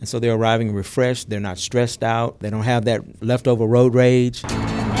And so they're arriving refreshed. They're not stressed out. They don't have that leftover road rage.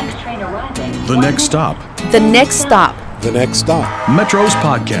 Next train arriving. The next stop. The next stop. The next stop. Metro's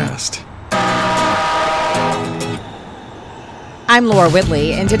podcast. I'm Laura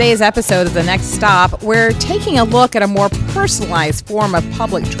Whitley. In today's episode of The Next Stop, we're taking a look at a more personalized form of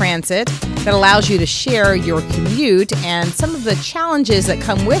public transit that allows you to share your commute and some of the challenges that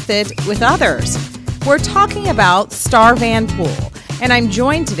come with it with others. We're talking about Star Vanpool, and I'm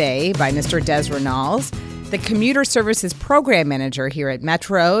joined today by Mr. Desra Knowles, the Commuter Services Program Manager here at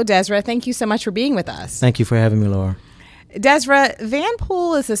Metro. Desra, thank you so much for being with us. Thank you for having me, Laura. Desra,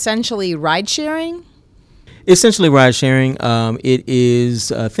 Vanpool is essentially ride-sharing? Essentially ride sharing. It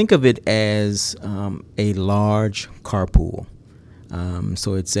is, think of it as a large carpool.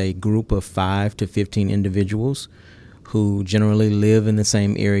 So it's a group of 5 to 15 individuals who generally live in the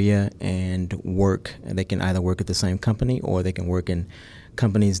same area and work. They can either work at the same company or they can work in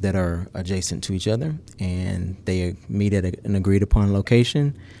companies that are adjacent to each other. And they meet at an agreed upon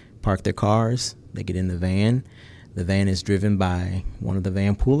location, park their cars, they get in the van. The van is driven by one of the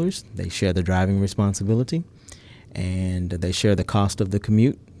vanpoolers. They share the driving responsibility, and they share the cost of the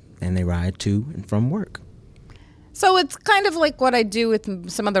commute, and they ride to and from work. So it's kind of like what I do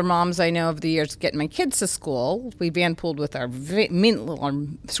with some other moms I know over the years getting my kids to school. We vanpooled with our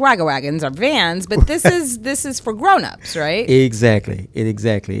swagger wagons, our vans, but this is for grown-ups, right? Exactly. It's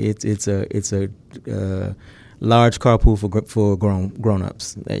a large carpool for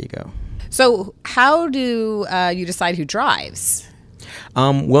grown-ups. There you go. So how do you decide who drives?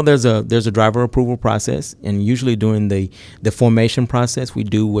 Well, there's a driver approval process, and usually during the formation process, we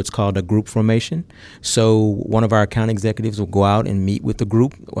do what's called a group formation. So one of our account executives will go out and meet with the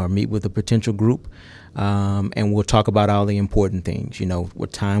group or meet with a potential group, and we'll talk about all the important things. You know,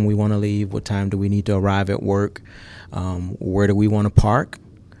 what time we want to leave, what time do we need to arrive at work, where do we want to park,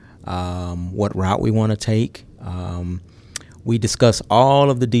 what route we want to take. We discuss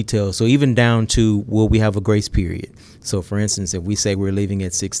all of the details, so even down to will we have a grace period. So, for instance, if we say we're leaving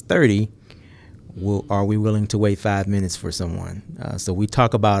at 6:30, are we willing to wait 5 minutes for someone? So we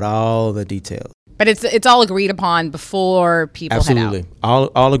talk about all the details. But it's all agreed upon before people Absolutely. head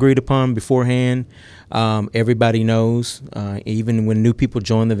out. All agreed upon beforehand. Everybody knows. Even when new people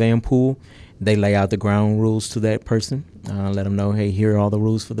join the Vanpool, they lay out the ground rules to that person. Let them know, hey, here are all the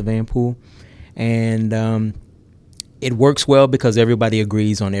rules for the Vanpool. And it works well because everybody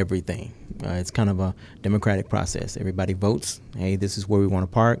agrees on everything. It's kind of a democratic process. Everybody votes. Hey, this is where we want to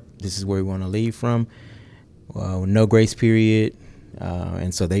park. This is where we want to leave from. No grace period.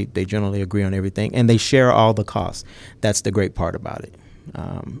 And so they generally agree on everything. And they share all the costs. That's the great part about it.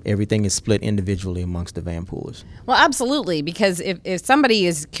 Everything is split individually amongst the vanpoolers. Well, absolutely, because if somebody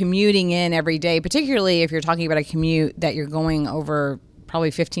is commuting in every day, particularly if you're talking about a commute that you're going over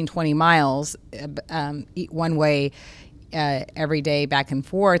probably 15, 20 miles one way every day back and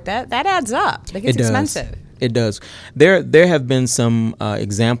forth, that adds up. That gets expensive. It does. There have been some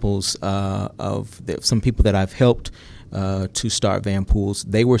examples of some people that I've helped to start Vanpools.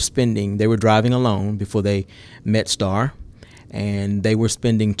 They were driving alone before they met Star, and they were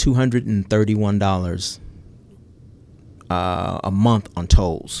spending $231 a month on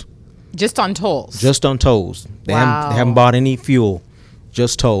tolls. Just on tolls? Just on tolls. They haven't bought any fuel.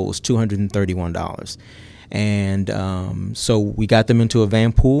 Just tolls, $231. And so we got them into a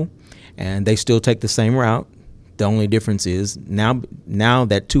Vanpool, and they still take the same route. The only difference is now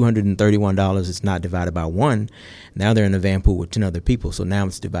that $231 is not divided by 1. Now they're in a Vanpool with 10 other people, so now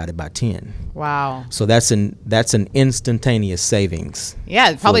it's divided by 10. Wow. So that's an instantaneous savings.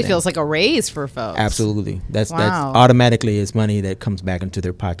 Yeah, it probably feels like a raise for folks. Absolutely. That's automatically is money that comes back into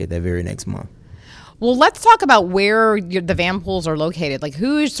their pocket that very next month. Well, let's talk about where the vanpools are located. Like,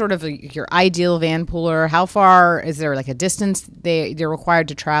 who is sort of your ideal vanpooler? How far is there, like a distance they're required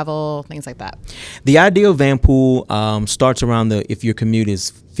to travel? Things like that. The ideal vanpool starts around if your commute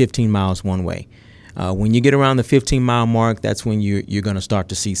is 15 miles one way. When you get around the 15-mile mark, that's when you're going to start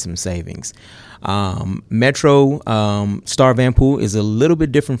to see some savings. Metro Star Vanpool is a little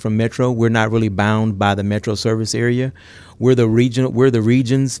bit different from Metro. We're not really bound by the Metro service area. We're the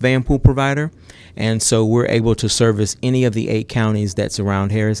region's Vanpool provider, and so we're able to service any of the 8 counties that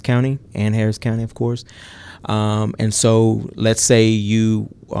surround Harris County, and Harris County, of course. And so let's say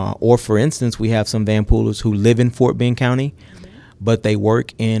or for instance, we have some Vanpoolers who live in Fort Bend County, but they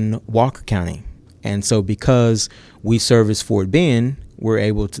work in Walker County. And so because we service Fort Bend, they're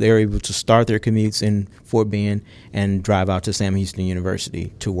able to start their commutes in Fort Bend and drive out to Sam Houston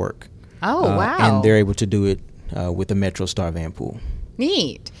University to work. Oh, wow. And they're able to do it with the Metro Star Vanpool.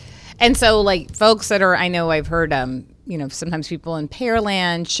 Neat. And so, like, folks that are, I know I've heard, sometimes people in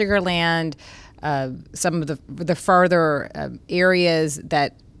Pearland, Sugarland, some of the further areas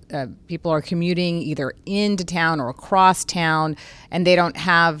that people are commuting either into town or across town, and they don't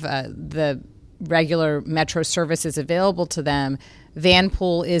have the regular metro services available to them.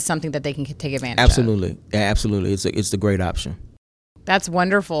 Vanpool is something that they can take advantage of. Absolutely. Yeah, absolutely. It's a great option. That's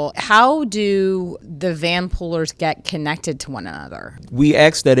wonderful. How do the Vanpoolers get connected to one another? We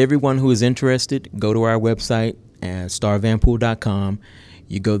ask that everyone who is interested go to our website at starvanpool.com.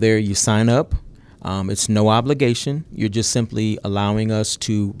 You go there, you sign up. It's no obligation. You're just simply allowing us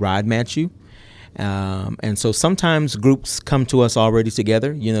to ride match you. And so sometimes groups come to us already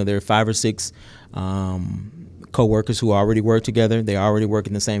together. There are 5 or 6 co-workers who already work together. They already work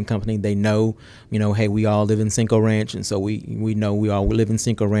in the same company. They know, hey, we all live in Cinco Ranch, and so we know we all live in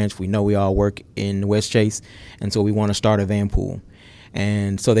Cinco Ranch. We know we all work in West Chase, and so we want to start a van pool.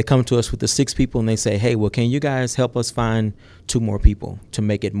 And so they come to us with the 6 people, and they say, hey, well, can you guys help us find 2 more people to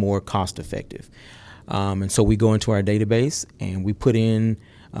make it more cost effective? And so we go into our database, and we put in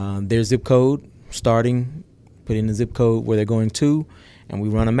their zip code put in the zip code where they're going to, and we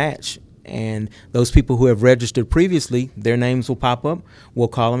run a match. And those people who have registered previously, their names will pop up. We'll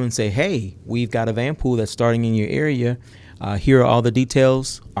call them and say, hey, we've got a van pool that's starting in your area. Here are all the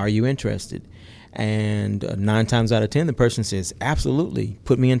details. Are you interested? And 9 times out of 10, the person says, absolutely,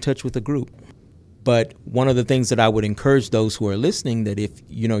 put me in touch with a group. But one of the things that I would encourage those who are listening, that if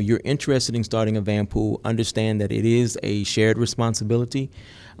you're interested in starting a van pool, understand that it is a shared responsibility.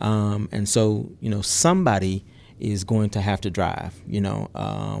 And so, somebody is going to have to drive,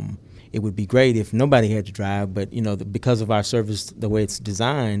 It would be great if nobody had to drive, but because of our service, the way it's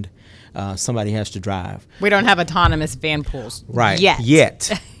designed, somebody has to drive. We don't have autonomous van pools, right?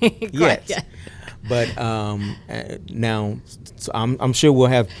 Yet. But now, so I'm sure we'll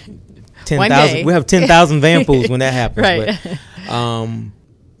have 10,000. We'll have 10,000 van pools when that happens. Right. But,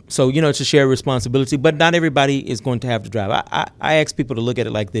 so it's a shared responsibility, but not everybody is going to have to drive. I ask people to look at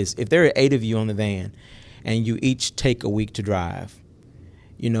it like this: if there are 8 of you on the van, and you each take a week to drive.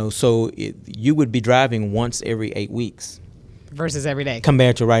 So you would be driving once every 8 weeks. Versus every day.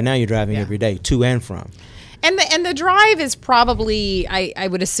 Compared to right now, you're driving every day, to and from. And the drive is probably, I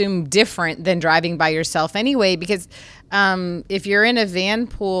would assume, different than driving by yourself anyway, because if you're in a van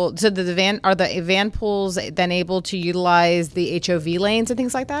pool, so are the van pools then able to utilize the HOV lanes and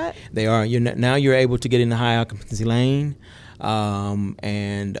things like that? They are. Now you're able to get in the high occupancy lane,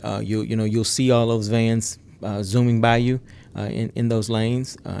 and you'll see all those vans zooming by you. In those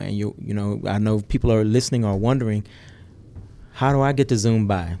lanes, and I know people are listening or wondering, how do I get to zoom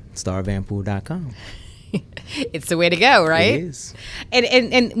by? StarVanpool.com. It's the way to go, right? It is.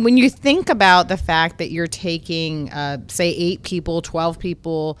 And when you think about the fact that you're taking, say, 8 people, 12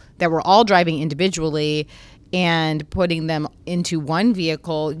 people that were all driving individually and putting them into one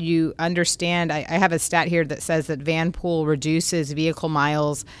vehicle, you understand. I have a stat here that says that Vanpool reduces vehicle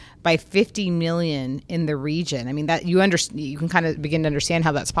miles by 50 million in the region. I mean, that you can kind of begin to understand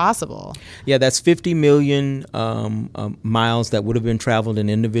how that's possible. Yeah, that's 50 million miles that would have been traveled in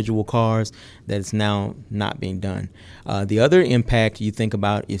individual cars that is now not being done. The other impact you think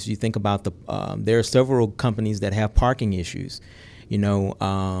about is there are several companies that have parking issues.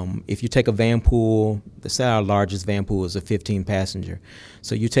 If you take a van pool, let's say our largest van pool is a 15 passenger.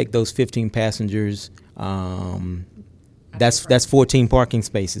 So you take those 15 passengers, that's 14 parking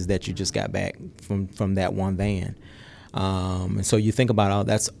spaces that you just got back from that one van. And so you think about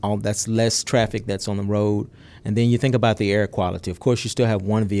that's less traffic that's on the road. And then you think about the air quality. Of course, you still have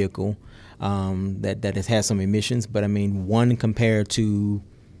one vehicle that has some emissions, but I mean, one compared to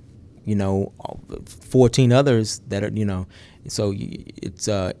 14 others that are, so it's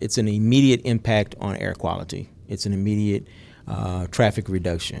an immediate impact on air quality. It's an immediate traffic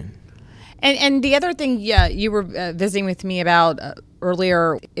reduction. And the other thing, you were visiting with me about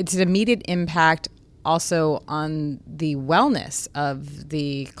earlier, it's an immediate impact also on the wellness of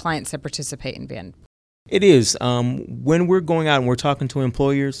the clients that participate in Van. It is. When we're going out and we're talking to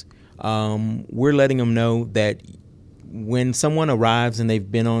employers, we're letting them know that when someone arrives and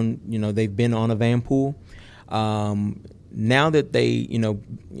they've been on a van pool, now that they,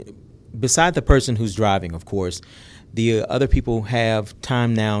 beside the person who's driving, of course, the other people have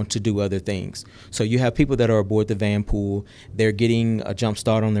time now to do other things. So you have people that are aboard the van pool. They're getting a jump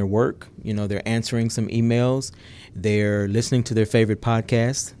start on their work. They're answering some emails. They're listening to their favorite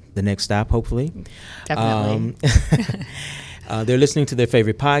podcast, The Next Stop, hopefully. Definitely. They're listening to their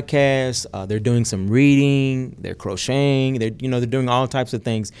favorite podcasts. They're doing some reading. They're crocheting. They're doing all types of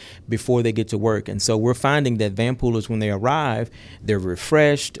things before they get to work. And so we're finding that vanpoolers, when they arrive, they're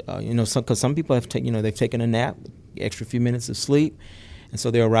refreshed. Because some people have they've taken a nap. extra few minutes of sleep. And so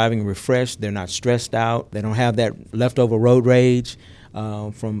they're arriving refreshed. They're not stressed out. They don't have that leftover road rage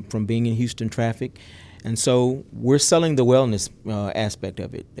from being in Houston traffic. And so we're selling the wellness aspect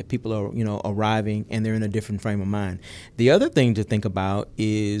of it, that people are, arriving and they're in a different frame of mind. The other thing to think about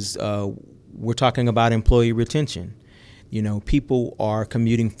is we're talking about employee retention. People are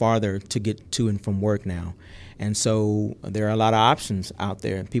commuting farther to get to and from work now. And so there are a lot of options out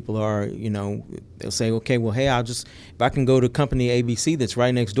there. People are, they'll say, okay, well, hey, if I can go to company ABC that's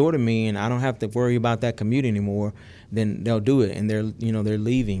right next door to me and I don't have to worry about that commute anymore, then they'll do it. And they're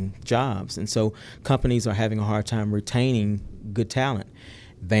leaving jobs. And so companies are having a hard time retaining good talent.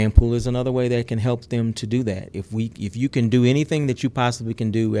 Vanpool is another way that can help them to do that. If you can do anything that you possibly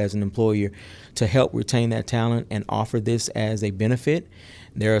can do as an employer to help retain that talent and offer this as a benefit,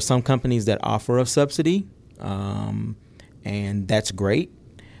 there are some companies that offer a subsidy. And that's great.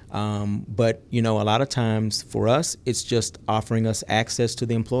 But, a lot of times for us, it's just offering us access to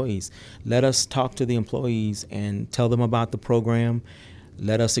the employees. Let us talk to the employees and tell them about the program.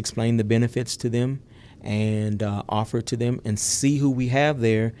 Let us explain the benefits to them and offer it to them and see who we have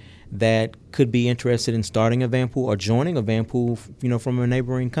there that could be interested in starting a Vanpool or joining a Vanpool, from a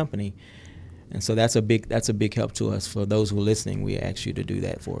neighboring company. And so that's a big help to us. For those who are listening, we ask you to do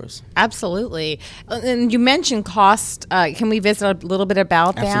that for us. Absolutely. And you mentioned cost. Can we visit a little bit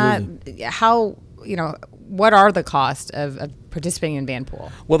about Absolutely. that? How, what are the costs of participating in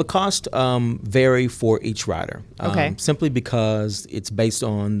Vanpool? Well, the costs vary for each rider. Okay. Simply because it's based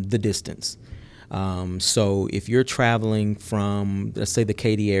on the distance. So if you're traveling from, let's say, the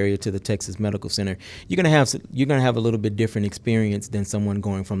Katy area to the Texas Medical Center, you're gonna have a little bit different experience than someone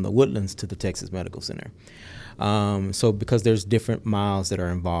going from the Woodlands to the Texas Medical Center. So because there's different miles that are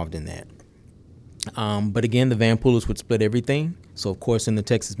involved in that. But again, the Vanpoolers would split everything. So of course, in the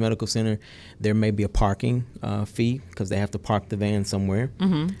Texas Medical Center, there may be a parking fee because they have to park the van somewhere.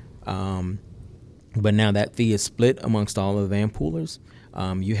 Mm-hmm. But now that fee is split amongst all of the Vanpoolers.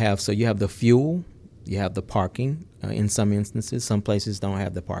 You have the fuel, you have the parking. In some instances, some places don't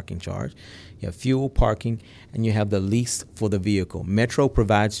have the parking charge. You have fuel, parking, and you have the lease for the vehicle. Metro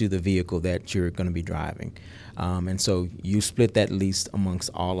provides you the vehicle that you're going to be driving. And so you split that lease amongst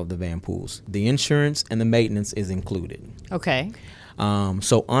all of the Vanpools. The insurance and the maintenance is included. Okay.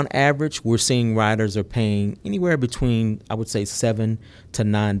 So on average, we're seeing riders are paying anywhere between, I would say, $7 to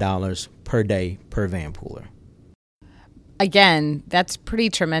 $9 per day per Vanpooler. Again, that's pretty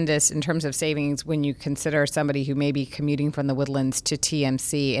tremendous in terms of savings when you consider somebody who may be commuting from the Woodlands to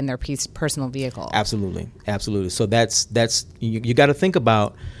TMC in their personal vehicle. Absolutely. So that's you got to think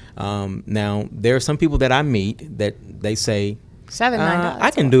about. Now there are some people that I meet that they say $7, $9.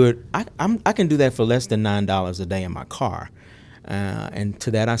 I can do it. I can do that for less than $9 a day in my car. And to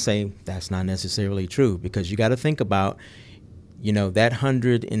that I say that's not necessarily true, because you got to think about, that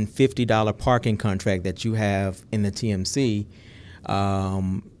 $150 parking contract that you have in the TMC,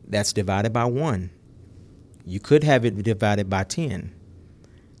 that's divided by 1. You could have it divided by 10.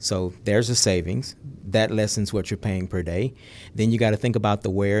 So there's a savings. That lessens what you're paying per day. Then you got to think about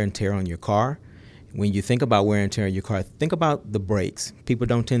the wear and tear on your car. When you think about wear and tear on your car, think about the brakes. People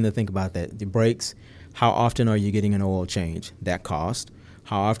don't tend to think about that. The brakes, how often are you getting an oil change? That cost.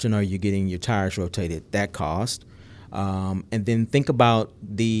 How often are you getting your tires rotated? That cost. And then think about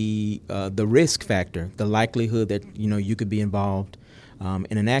the risk factor, the likelihood that you could be involved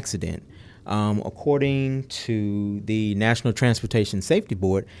in an accident. According to the National Transportation Safety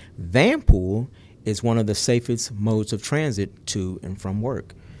Board, Vanpool is one of the safest modes of transit to and from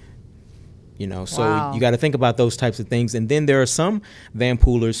work. So Wow. You got to think about those types of things. And then there are some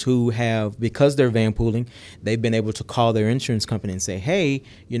Vanpoolers who have, because they're Vanpooling, they've been able to call their insurance company and say, hey,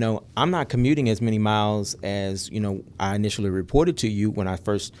 I'm not commuting as many miles as, I initially reported to you when I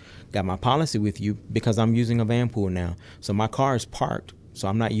first got my policy with you, because I'm using a Vanpool now. So my car is parked. So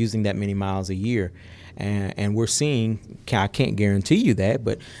I'm not using that many miles a year. And we're seeing, I can't guarantee you that,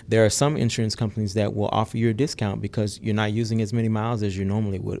 but there are some insurance companies that will offer you a discount because you're not using as many miles as you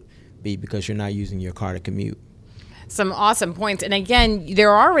normally would be, because you're not using your car to commute. Some awesome points. And again,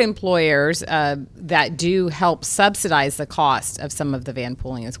 there are employers that do help subsidize the cost of some of the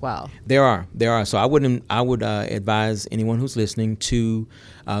Vanpooling as well. There are. So I would advise anyone who's listening to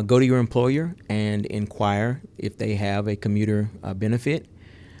go to your employer and inquire if they have a commuter benefit.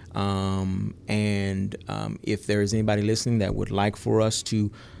 And if there is anybody listening that would like for us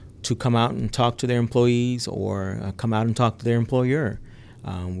to come out and talk to their employees, or come out and talk to their employer,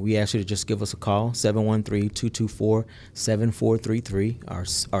 We ask you to just give us a call, 713-224-7433, our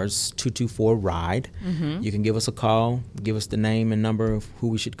 224-RIDE. You can give us a call, give us the name and number of who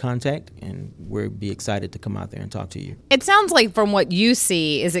we should contact, and we'll be excited to come out there and talk to you. It sounds like from what you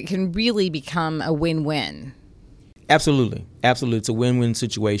see is it can really become a win-win. Absolutely. It's a win-win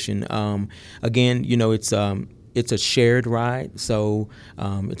situation. Again, it's a shared ride, so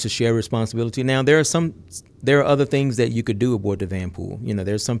it's a shared responsibility. Now, there are other things that you could do aboard the Vanpool.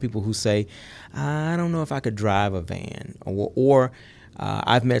 There's some people who say, I don't know if I could drive a van, or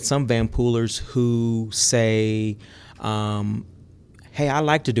I've met some Vanpoolers who say, hey, I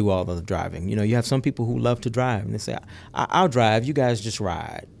like to do all of the driving. You have some people who love to drive, and they say, I'll drive, you guys just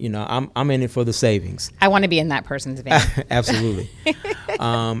ride. I'm in it for the savings. I want to be in that person's van. Absolutely.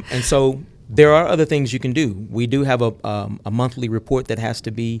 And so there are other things you can do. We do have a monthly report that has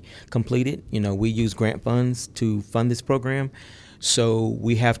to be completed. We use grant funds to fund this program. So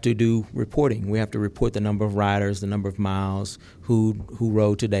we have to do reporting. We have to report the number of riders, the number of miles, who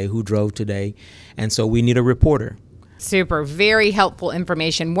rode today, who drove today. And so we need a reporter. Super. Very helpful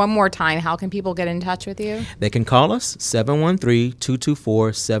information. One more time, how can people get in touch with you? They can call us,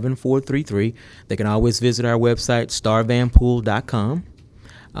 713-224-7433. They can always visit our website, starvanpool.com.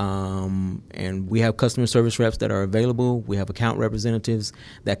 And we have customer service reps that are available. We have account representatives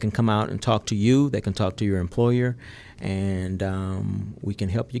that can come out and talk to you. They can talk to your employer, and we can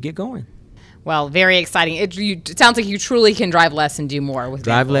help you get going. Well, very exciting. It sounds like you truly can drive less and do more with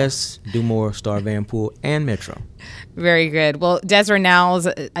Drive Vanpool. less, do more, Star Vanpool and Metro. Very good. Well, Desiree Nowles,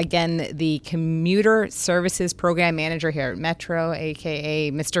 again, the Commuter Services Program Manager here at Metro,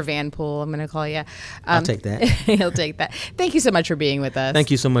 a.k.a. Mr. Vanpool, I'm going to call you. I'll take that. He'll take that. Thank you so much for being with us.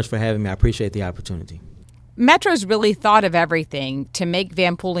 Thank you so much for having me. I appreciate the opportunity. Metro's really thought of everything to make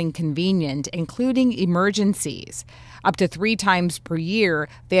vanpooling convenient, including emergencies. Up to 3 times per year,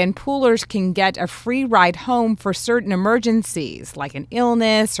 vanpoolers can get a free ride home for certain emergencies, like an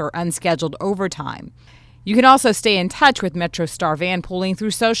illness or unscheduled overtime. You can also stay in touch with Metro Star Vanpooling through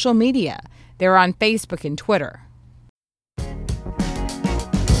social media. They're on Facebook and Twitter.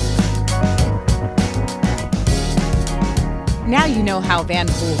 Now you know how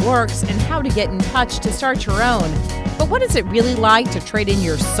Vanpool works and how to get in touch to start your own. But what is it really like to trade in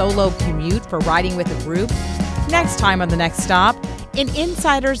your solo commute for riding with a group? Next time on The Next Stop, an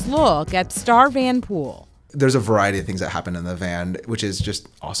insider's look at Star Vanpool. There's a variety of things that happen in the van, which is just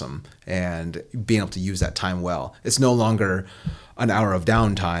awesome. And being able to use that time well. It's no longer an hour of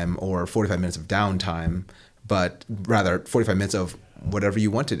downtime or 45 minutes of downtime, but rather 45 minutes of whatever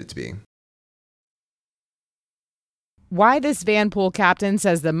you wanted it to be. Why this Vanpool captain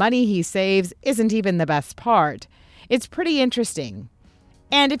says the money he saves isn't even the best part. It's pretty interesting.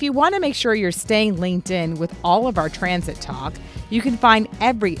 And if you want to make sure you're staying linked in with all of our transit talk, you can find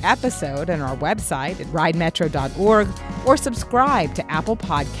every episode on our website at ridemetro.org or subscribe to Apple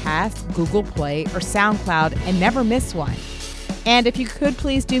Podcasts, Google Play, or SoundCloud and never miss one. And if you could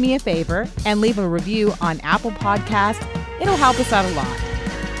please do me a favor and leave a review on Apple Podcasts, it'll help us out a lot.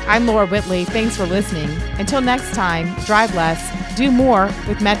 I'm Laura Whitley. Thanks for listening. Until next time, drive less, do more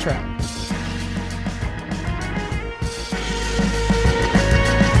with Metro.